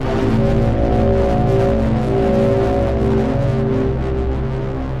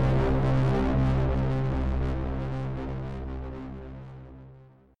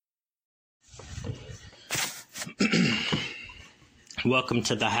Welcome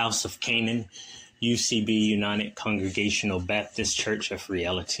to the House of Canaan, UCB United Congregational Baptist Church of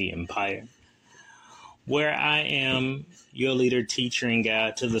Reality Empire, where I am your leader, teacher, and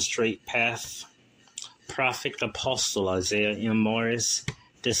guide to the straight path, Prophet Apostle Isaiah M. Morris,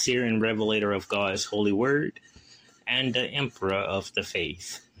 the seer and revelator of God's holy word, and the emperor of the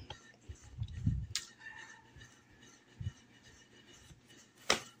faith.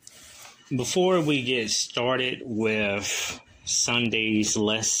 Before we get started with Sunday's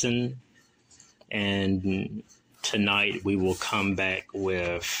lesson, and tonight we will come back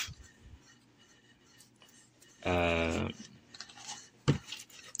with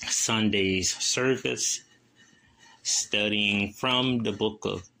Sunday's service, studying from the book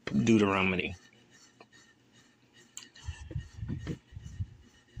of Deuteronomy.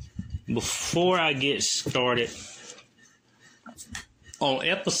 Before I get started, on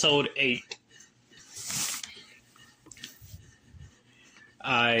episode 8,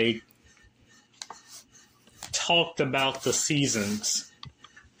 I talked about the seasons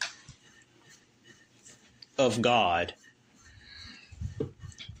of God.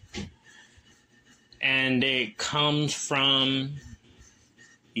 And it comes from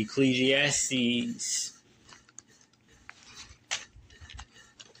Ecclesiastes,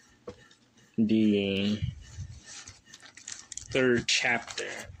 the 3rd chapter.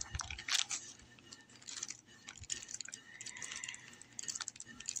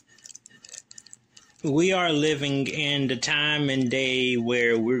 We are living in the time and day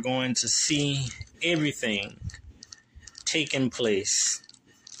where we're going to see everything taking place,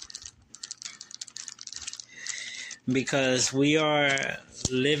 because we are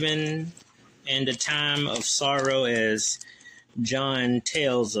living in the time of sorrow, as John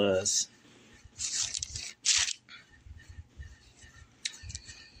tells us.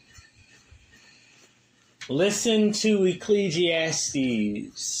 Listen to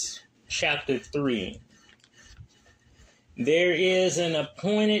Ecclesiastes chapter 3. There is an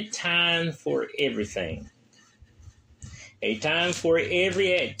appointed time for everything, a time for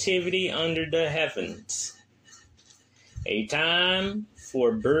every activity under the heavens, a time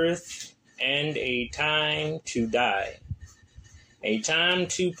for birth and a time to die, a time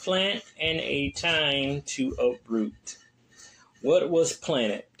to plant and a time to uproot what was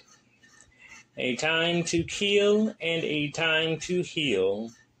planted, a time to kill and a time to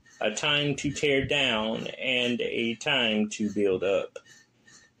heal, a time to tear down and a time to build up,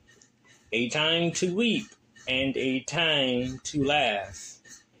 a time to weep and a time to laugh,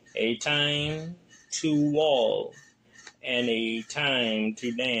 a time to wail and a time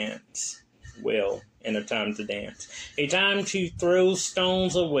to dance. And a time to dance, a time to throw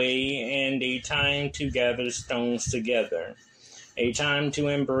stones away and a time to gather stones together, a time to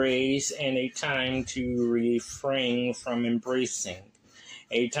embrace and a time to refrain from embracing,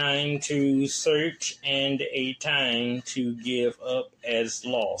 a time to search and a time to give up as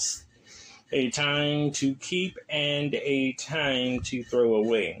lost, a time to keep and a time to throw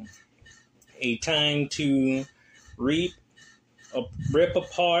away, a time to rip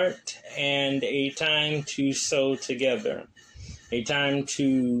apart and a time to sew together, a time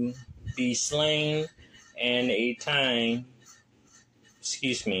to be slain and a time,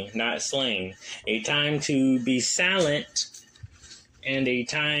 not slain, a time to be silent and a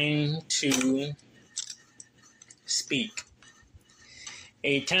time to speak,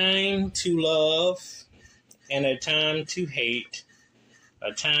 a time to love and a time to hate,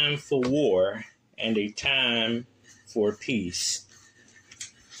 a time for war and a time for peace.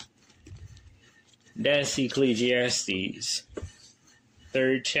 That's Ecclesiastes,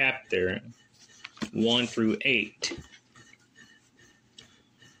 3rd chapter, 1 through 8.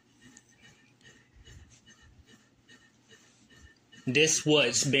 This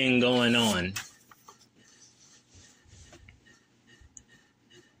what's been going on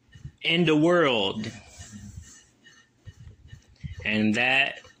in the world, and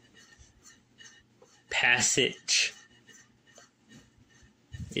that passage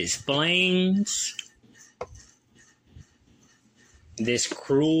explains this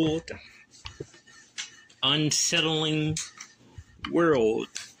cruel, unsettling world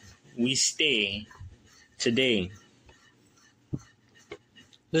we stay today.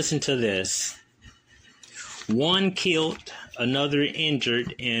 Listen to this. 1 killed, another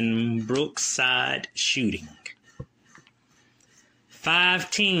injured in Brookside shooting. 5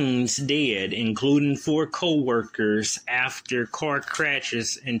 teens dead, including 4 co-workers, after car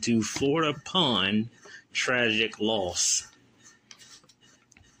crashes into Florida pond. Tragic loss.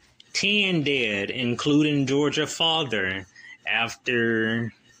 10 dead, including Georgia father,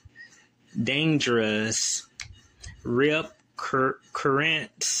 after dangerous rip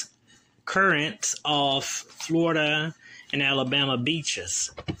currents off Florida and Alabama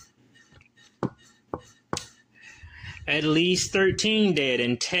beaches. At least 13 dead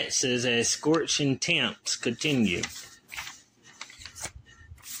in Texas as scorching temps continue.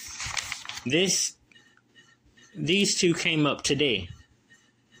 These two came up today.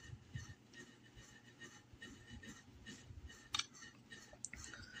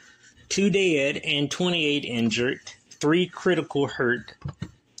 Two dead and 28 injured, 3 critical hurt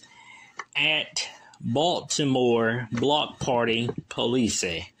at Baltimore block party, police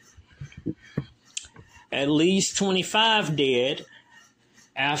say. At least 25 dead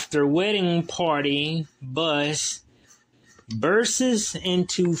after wedding party bus bursts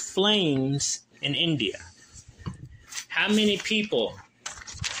into flames in India. How many people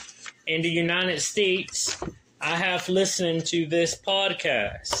in the United States I have listened to this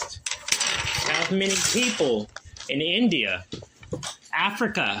podcast? How many people in India,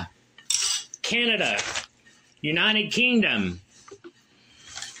 Africa, Canada, United Kingdom,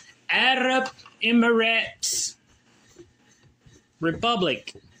 Arab Emirates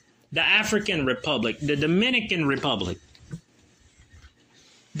Republic, the African Republic, the Dominican Republic.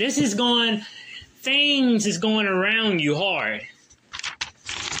 Things is going around you hard.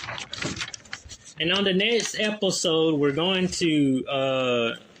 And on the next episode, we're going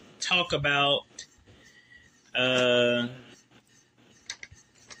to talk about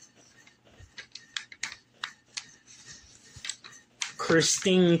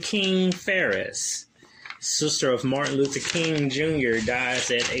Christine King Ferris, sister of Martin Luther King Jr.,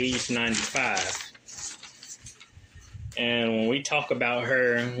 dies at age 95. And when we talk about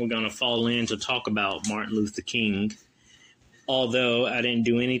her, we're going to fall in to talk about Martin Luther King. Although I didn't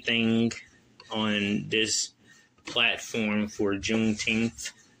do anything on this platform for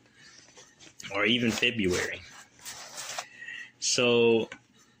Juneteenth or even February. So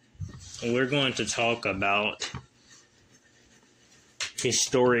we're going to talk about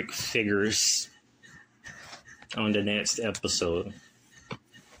historic figures on the next episode.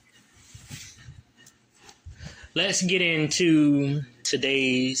 Let's get into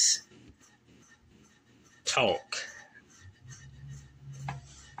today's talk.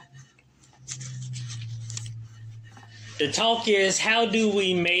 The talk is, how do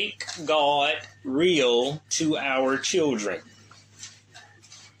we make God real to our children?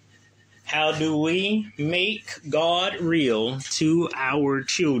 How do we make God real to our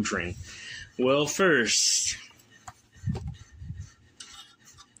children? Well, first,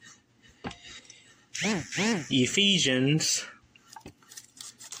 Ephesians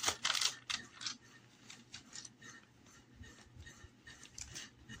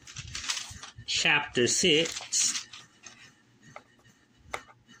chapter 6.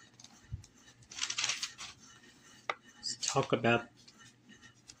 Let's talk about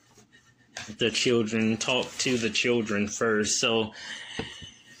the children, talk to the children first. So,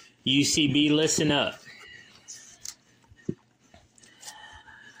 UCB, listen up.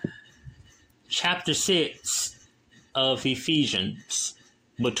 Chapter 6 of Ephesians,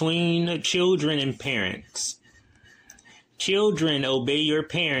 between children and parents. Children, obey your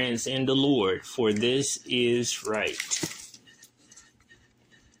parents in the Lord, for this is right.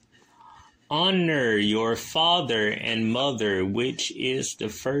 Honor your father and mother, which is the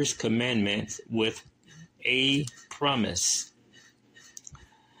first commandment with a promise,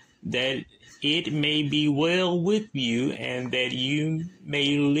 that it may be well with you and that you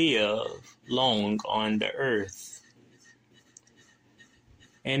may live long on the earth.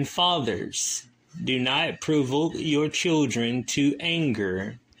 And fathers, do not provoke your children to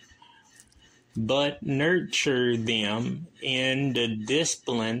anger, but nurture them in the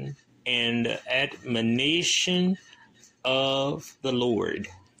discipline and admonition of the Lord.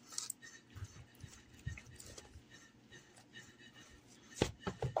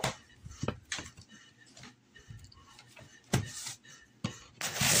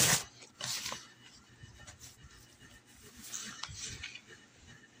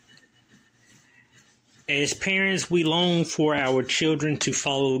 As parents, we long for our children to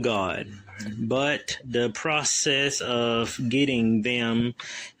follow God, but the process of getting them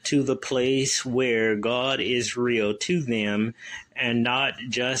to the place where God is real to them and not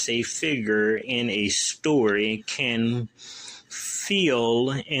just a figure in a story can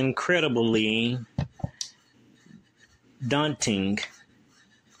feel incredibly daunting.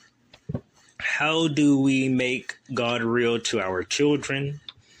 How do we make God real to our children?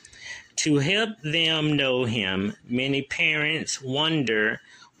 To help them know Him, many parents wonder,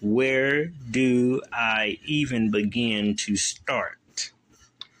 where do I even begin to start?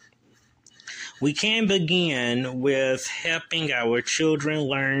 We can begin with helping our children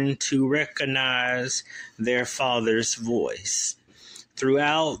learn to recognize their father's voice.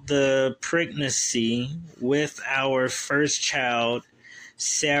 Throughout the pregnancy with our first child,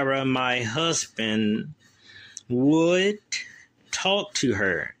 Sarah, my husband, would talk to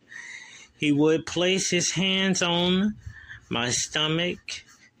her. He would place his hands on my stomach,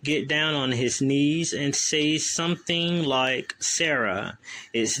 get down on his knees, and say something like, "Sarah,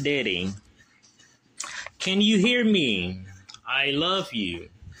 it's Daddy. Can you hear me? I love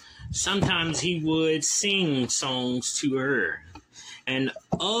you." Sometimes he would sing songs to her, and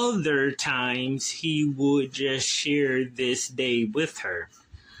other times he would just share this day with her.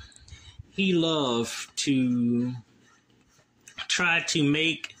 He loved to try to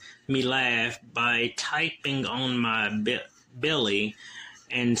make me laugh by typing on my belly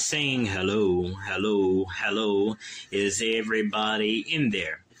and saying, "Hello, hello, hello, is everybody in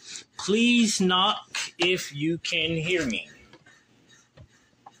there? Please knock if you can hear me."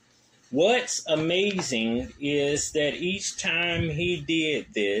 What's amazing is that each time he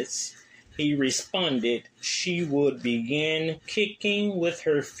did this, he responded, she would begin kicking with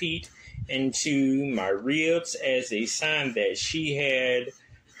her feet into my ribs as a sign that she had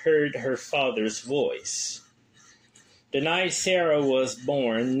heard her father's voice. The night Sarah was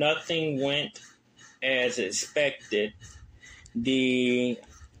born, nothing went as expected. The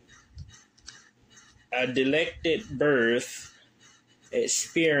delected birth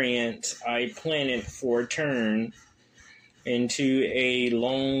experience I planned for turned into a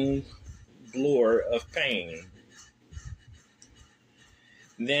long blur of pain.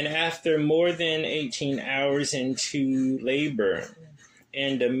 Then, after more than 18 hours into labor,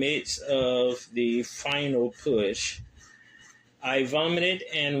 in the midst of the final push, I vomited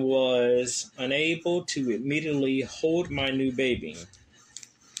and was unable to immediately hold my new baby.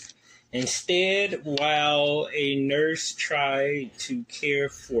 Instead, while a nurse tried to care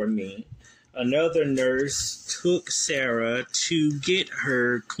for me, another nurse took Sarah to get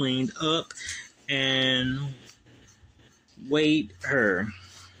her cleaned up and weighed her.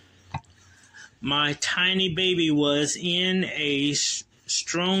 My tiny baby was in a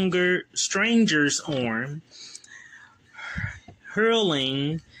stranger's arm,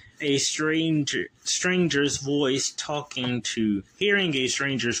 hearing a stranger's voice talking to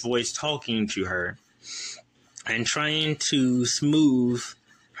her and trying to smooth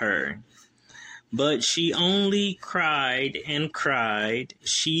her. But she only cried and cried.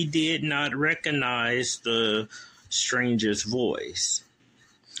 She did not recognize the stranger's voice.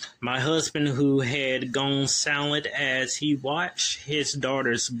 My husband, who had gone silent as he watched his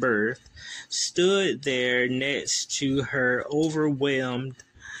daughter's birth, stood there next to her, overwhelmed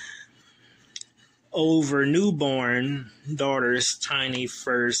over newborn daughter's tiny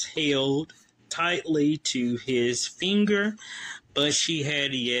furs held tightly to his finger, but she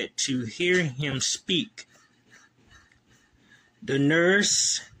had yet to hear him speak. The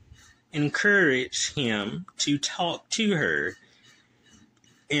nurse encouraged him to talk to her.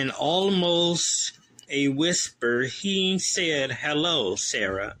 In almost a whisper, he said, "Hello,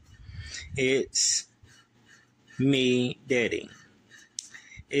 Sarah. It's me, Daddy."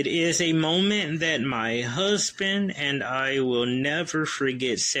 It is a moment that my husband and I will never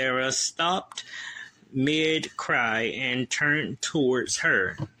forget. Sarah stopped mid-cry and turned towards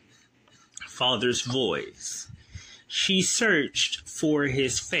her father's voice. She searched for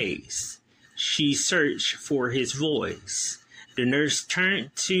his face. She searched for his voice. The nurse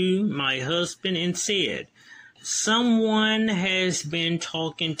turned to my husband and said, "Someone has been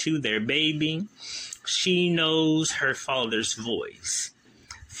talking to their baby. She knows her father's voice."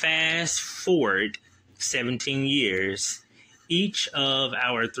 Fast forward 17 years. Each of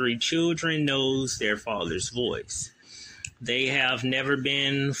our 3 children knows their father's voice. They have never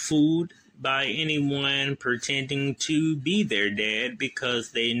been fooled by anyone pretending to be their dad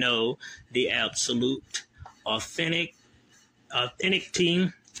because they know the absolute authenticity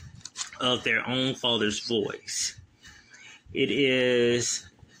of their own father's voice. It is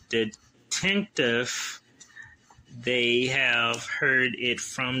distinctive. They have heard it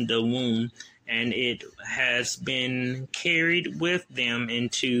from the womb, and it has been carried with them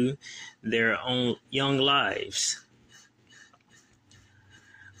into their own young lives.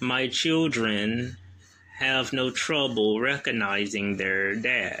 My children have no trouble recognizing their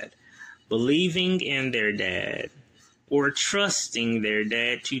dad, believing in their dad, or trusting their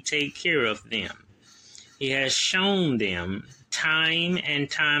dad to take care of them. He has shown them time and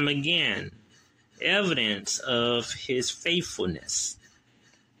time again evidence of his faithfulness.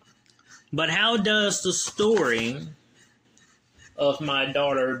 But how does the story of my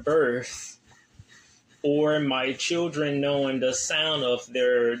daughter's birth or my children knowing the sound of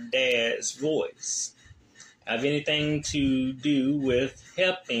their dad's voice have anything to do with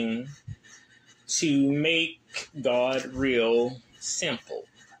helping to make God real simple.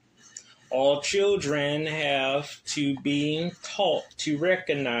 All children have to be taught to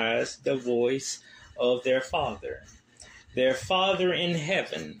recognize the voice of their Father in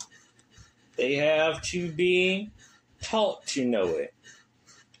heaven. They have to be taught to know it,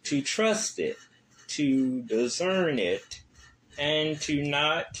 to trust it, to discern it, and to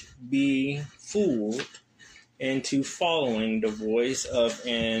not be fooled into following the voice of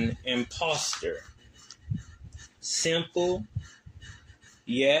an impostor. Simple,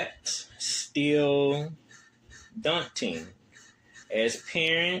 yet still daunting. As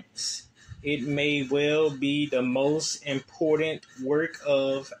parents, it may well be the most important work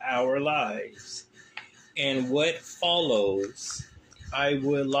of our lives. And what follows, I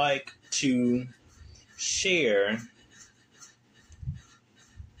would like to share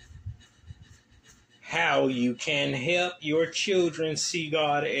how you can help your children see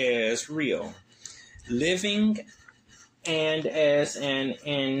God as real, living, and as an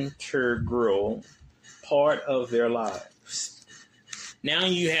integral part of their lives. Now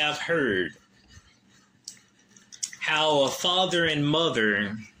you have heard how a father and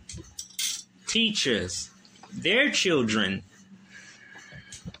mother teaches their children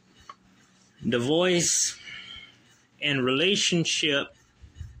the voice and relationship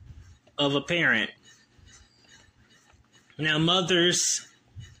of a parent. Now, mothers,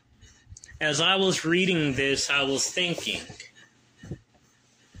 as I was reading this, I was thinking,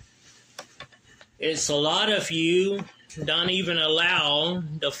 it's a lot of you don't even allow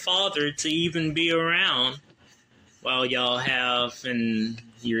the father to even be around while y'all having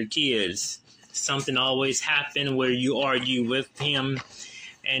your kids. Something always happen where you argue with him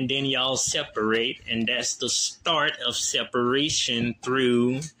and then y'all separate, and that's the start of separation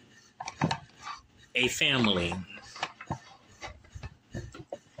through a family.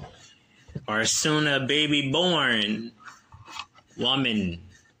 Or soon a baby born woman,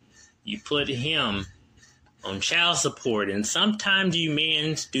 you put him on child support, and sometimes you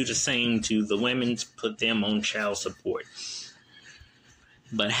men do the same to the women, put them on child support.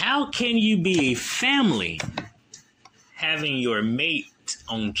 But how can you be a family having your mate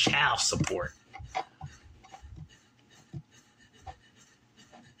on child support?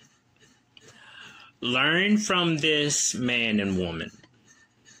 Learn from this man and woman.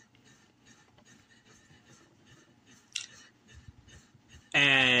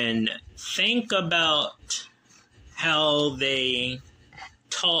 And think about how they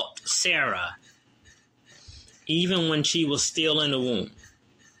taught Sarah, even when she was still in the womb.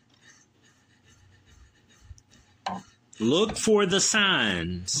 Look for the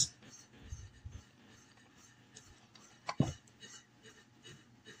signs.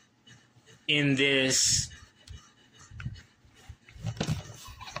 In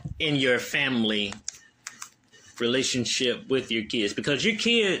your family relationship with your kids, because your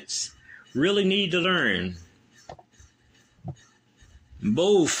kids really need to learn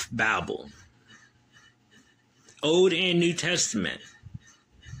both Bible, Old and New Testament,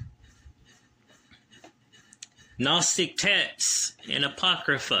 Gnostic texts and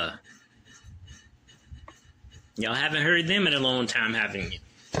Apocrypha. Y'all haven't heard them in a long time, haven't you?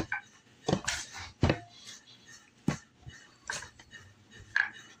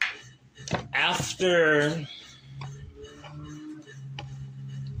 After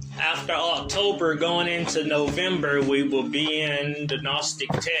October, going into November, we will be in the Gnostic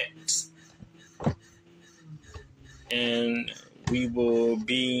text. And we will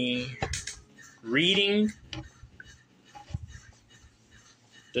be reading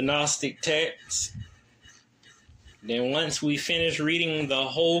the Gnostic text. Then once we finish reading the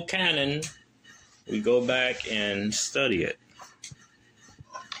whole canon, we go back and study it.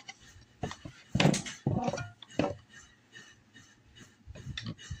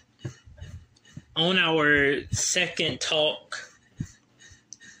 On our second talk,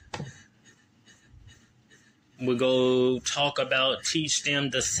 we'll go talk about teach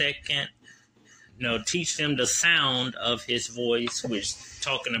them the sound of his voice, which is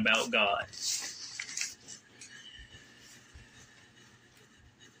talking about God.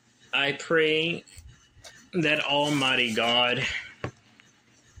 I pray that Almighty God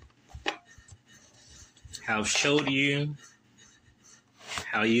have showed you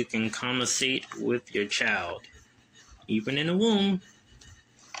how you can conversate with your child, even in the womb.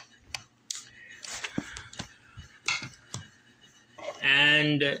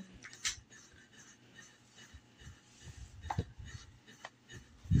 And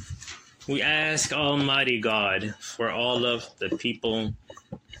We ask Almighty God for all of the people.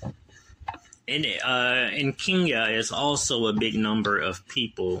 In Kenya is also a big number of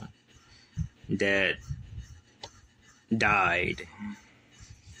people that died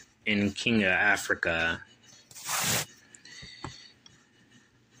in Kenya, Africa.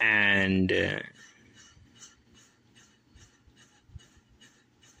 And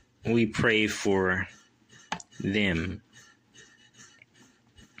we pray for them.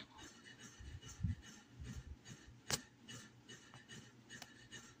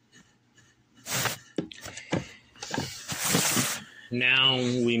 Now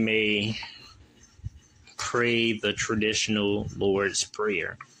we may pray the traditional Lord's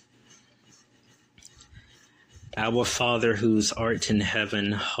Prayer. Our Father, whose art in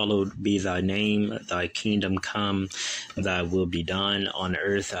heaven, hallowed be thy name. Thy kingdom come, thy will be done on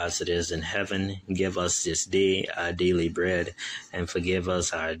earth as it is in heaven. Give us this day our daily bread, and forgive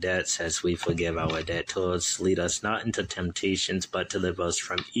us our debts as we forgive our debtors. Lead us not into temptations, but deliver us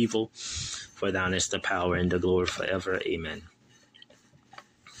from evil. For thine is the power and the glory forever. Amen.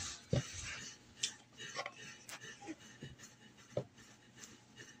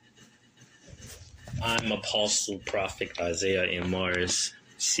 I'm Apostle Prophet Isaiah M. Mars,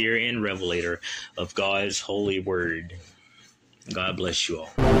 seer and revelator of God's holy word. God bless you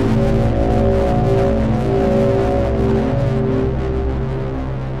all.